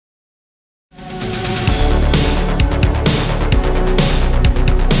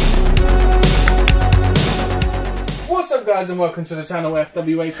guys, and welcome to the channel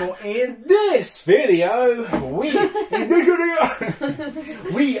FWA4. In this video,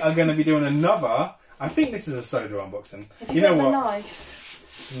 we are going to be doing another. I think this is a soda unboxing. Have you got what?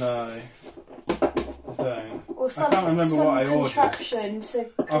 Knife? No, I don't. Or I can't remember what I ordered. I've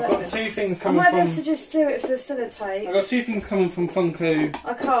got two things coming from. I might be able to just do it for the sellotape. I've got two things coming from Funko.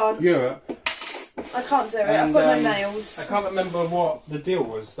 I can't. Europe. I can't do it. I've got no nails. I can't remember what the deal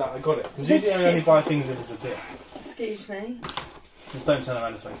was that I got it. Because usually I only buy things if it's a deal. Excuse me. Just don't turn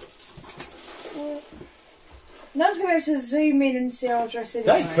around this way. No one's going to be able to zoom in and see our address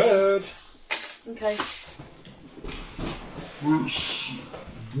anyway. They could. Okay.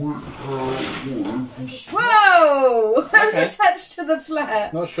 Whoa! That was attached to the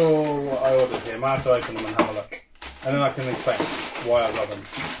flat. Not sure what I ordered here. Might have to open them and have a look. And then I can explain why I got them.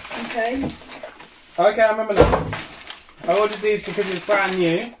 Okay. Okay, I remember now. I ordered these because it's brand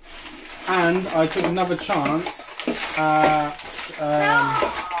new. And I took another chance at...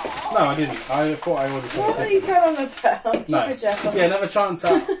 no, I didn't. I thought I ordered something. What are you going on about? No. Yeah, another chance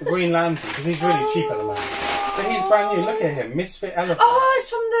at Green Lantern because he's really cheap at the moment. But he's brand new. Look at him. Misfit Elephant. Oh, it's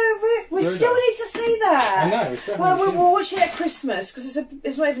from the... We still need to see that. I know. We still we'll watch it at Christmas because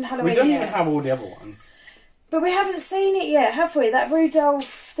it's not even Halloween yet. We don't even have all the other ones. But we haven't seen it yet, have we? That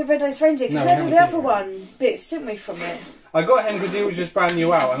Rudolph the Red-Nosed Reindeer. Because we had all the other one bits, didn't we, from it? I got him because he was just brand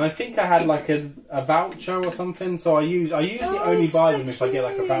new out, and I think I had like a voucher or something. So I usually only buy them if I get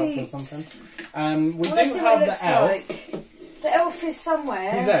like a voucher or something. We do have the elf. Like. The elf is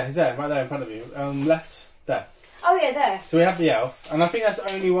somewhere. He's there, right there in front of you. Left there. Oh yeah, there. So we have the elf, and I think that's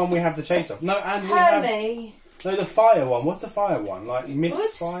the only one we have the chase of. No, and we have the fire one. What's the fire one? Like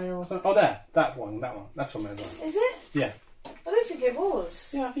Fire or something? Oh, there, that one. That's from there as well. Is it? Yeah. I don't think it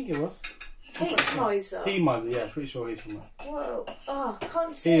was. Yeah, I think it was. Heat miser. Heat miser, yeah, pretty sure he's from there. Whoa! Oh, I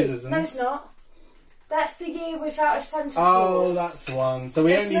can't see. He is, isn't he? No, it's not. That's the year without a Santa Claus. Oh, that's the one. So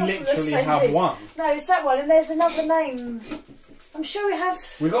we only literally have one. No, it's that one, and there's another name. I'm sure we have.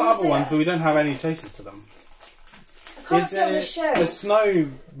 We got other ones, but we don't have any chases to them. I can't see on the shelf. The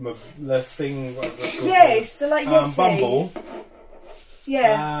snow, the thing. Yes, the like Yeti. Bumble.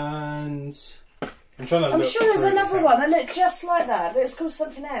 Yeah. And I'm trying to. I'm sure there's another one that looked just like that, but it's called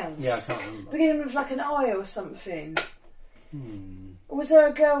something else. Yeah, I can't remember. Beginning with like an eye or something. Or was there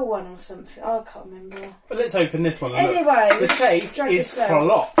a girl one or something? Oh, I can't remember. But let's open this one. Anyway, the chase is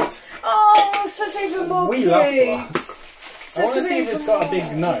flopped. Oh, so it's even more cute. We love flops. I want to see if it's got a big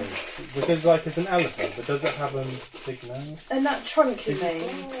nose, because like it's an elephant, but does it have a big nose? And that trunk, you mean?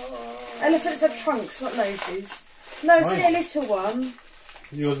 Elephants have trunks, not noses. No, it's only a little one.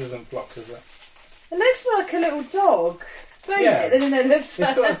 Yours isn't flopped, is it? It looks like a little dog, don't it? Than an elephant.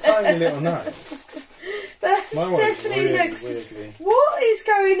 It's got a tiny little nose. That definitely looks... Weirdly. What is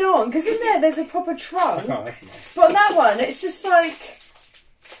going on? Because in there's a proper trunk. But on that one, it's just like...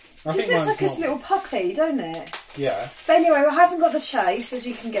 It just looks like his little puppy, don't it? Yeah. But anyway, I haven't got the chase, as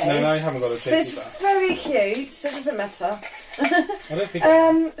you can guess. No, I haven't got the chase either. But it's very cute, so it doesn't matter. I don't think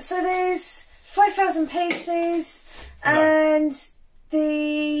so there's 5,000 pieces, and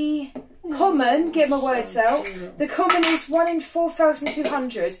the common, get my words out, the common is 1 in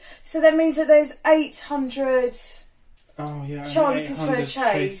 4,200. So that means that there's 800... Oh yeah, chances for a chase.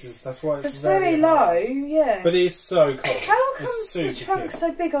 Chases. That's why it's very low, yeah. But it's so cool. How comes the trunk's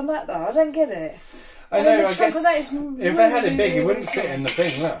so big on that though? I don't get it. I know. I guess if they had it big, it wouldn't fit in the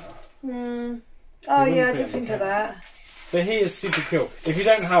thing. Look. Oh yeah, I didn't think of that. But he is super cool. If you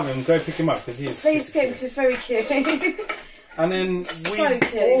don't have him, go pick him up because he is. Please get him because he's very cute. And then we've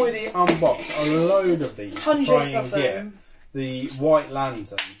already unboxed a load of these to try and get the White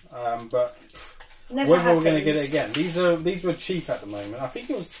Lantern, but. Whether we're going to get it again. These were cheap at the moment. I think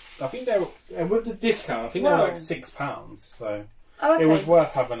they were with the discount. I think they were like £6. So it was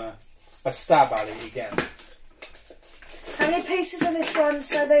worth having a stab at it again. How many pieces on this one?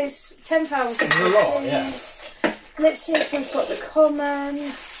 So there's 10,000 pieces. There's a lot, yeah. Let's see if we've got the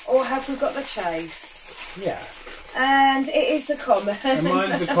common or have we got the chase. Yeah. And it is the common. And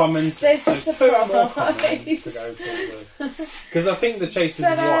mine's the common. There's the surprise. Because I think the chase is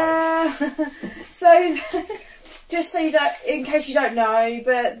white. So, just so you don't, in case you don't know,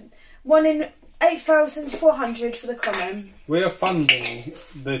 but 1 in 8,400 for the common. We are funding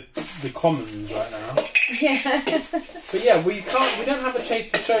the commons right now. Yeah. But yeah, we don't have a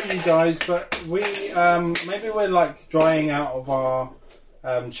chase to show you guys, but we maybe we're like drying out of our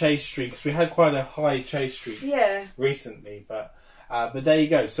chase streaks. We had quite a high chase streak recently, but there you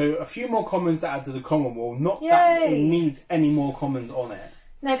go. So a few more commons to add to the common wall. Not that it needs any more commons on it.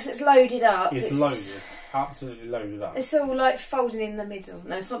 No, because it's loaded up. It's loaded. Absolutely loaded up. It's all like folding in the middle.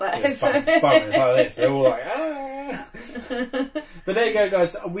 No, it's not that. Yeah, it's like this. They're all like, ah. But there you go,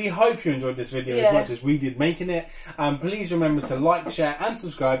 guys. We hope you enjoyed this video as much as we did making it. Please remember to like, share and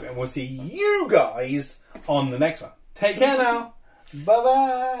subscribe, and we'll see you guys on the next one. Take care now. Bye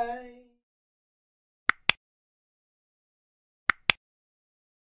bye.